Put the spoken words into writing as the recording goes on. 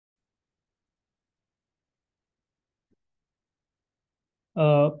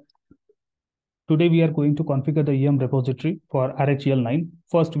Uh, Today we are going to configure the EM repository for RHEL-9.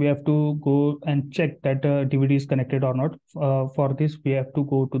 First, we have to go and check that DVD is connected or not. For this, we have to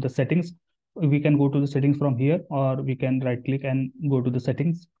go to the settings. We can go to the settings from here, or we can right click and go to the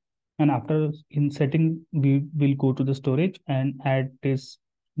settings. And after in setting, we will go to the storage and add this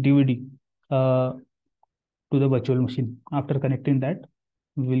DVD uh, to the virtual machine. After connecting that,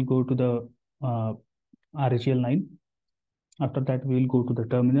 we will go to the RHEL-9. After that, we will go to the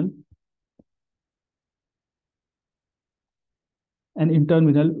terminal. And in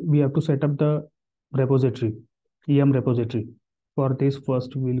terminal, we have to set up the repository, EM repository. For this,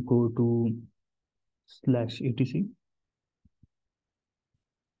 first we'll go to /etc.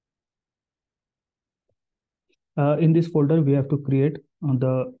 In this folder, we have to create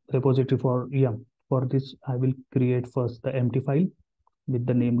the repository for EM. For this, I will create first the empty file with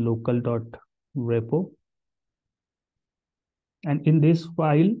the name local.repo. And in this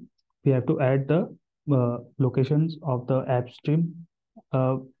file, we have to add the locations of the app stream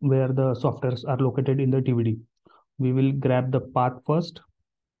where the softwares are located in the DVD. We will grab the path first.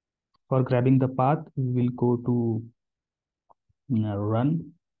 For grabbing the path, we will go to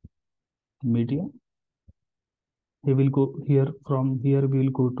run media. We will go here. From here, we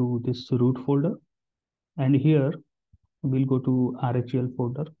will go to this root folder, and here we'll go to RHEL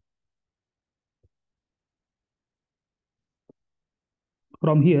folder.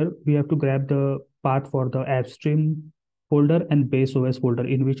 From here, we have to grab the path for the app stream folder and base OS folder,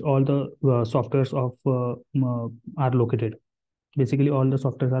 in which all the softwares of are located. Basically, all the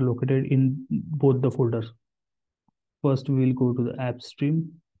softwares are located in both the folders. First, we will go to the app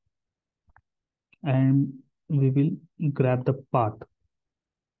stream, and we will grab the path.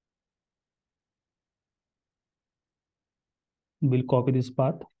 We'll copy this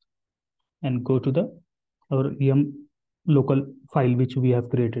path and go to the our EM local file which we have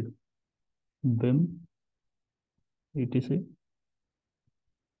created, vim etc.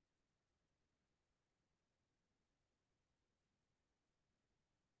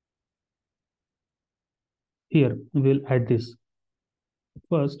 Here we'll add this.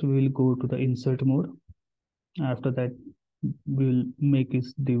 First, we will go to the insert mode. After that, we'll make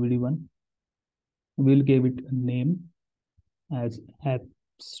this DVD1. We'll give it a name as app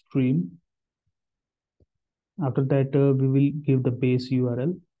stream. After that, we will give the base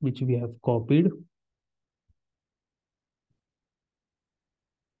URL which we have copied.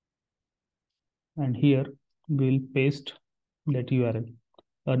 And here we'll paste that URL.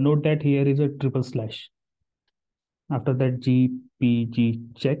 Note that here is a triple slash. After that,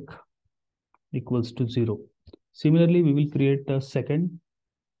 GPG check equals to 0. Similarly, we will create the second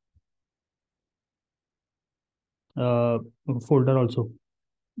folder also.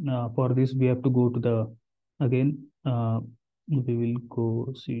 For this, we have to go to the again. We will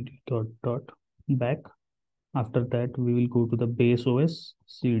go cd dot back. After that, we will go to the base OS,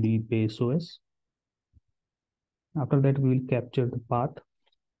 cd base OS. After that, we will capture the path.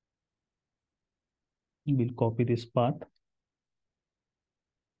 We will copy this path.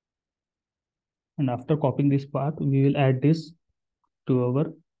 And after copying this path, we will add this to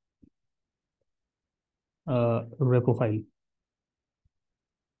our repo file.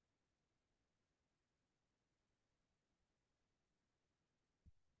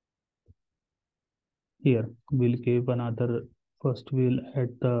 Here we'll give another. First, we'll add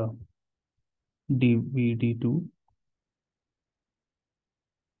the DVD2.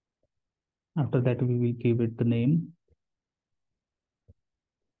 After that, we will give it the name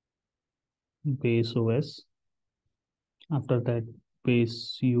base OS. After that,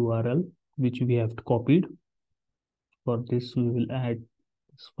 base URL which we have copied. For this, we will add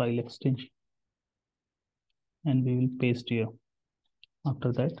this file extension and we will paste here.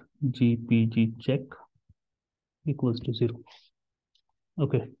 After that, GPG check equals to 0.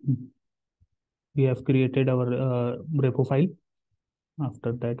 Okay, we have created our repo file.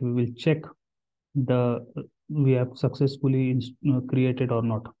 After that, we will check the we have successfully created or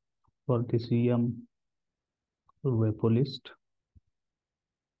not for this EM repo list.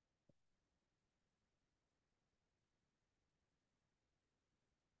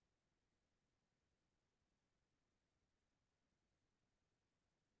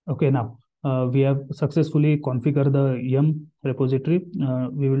 Okay, now we have successfully configured the EM repository.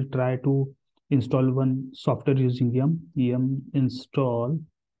 We will try to install one software using EM install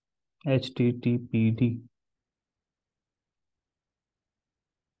httpd.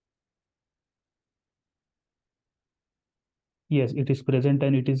 Yes, it is present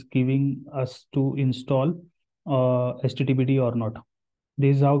and it is giving us to install httpd or not.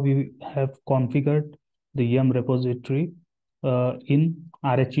 This is how we have configured the EM repository in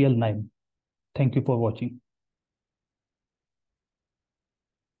RHEL9. Thank you for watching.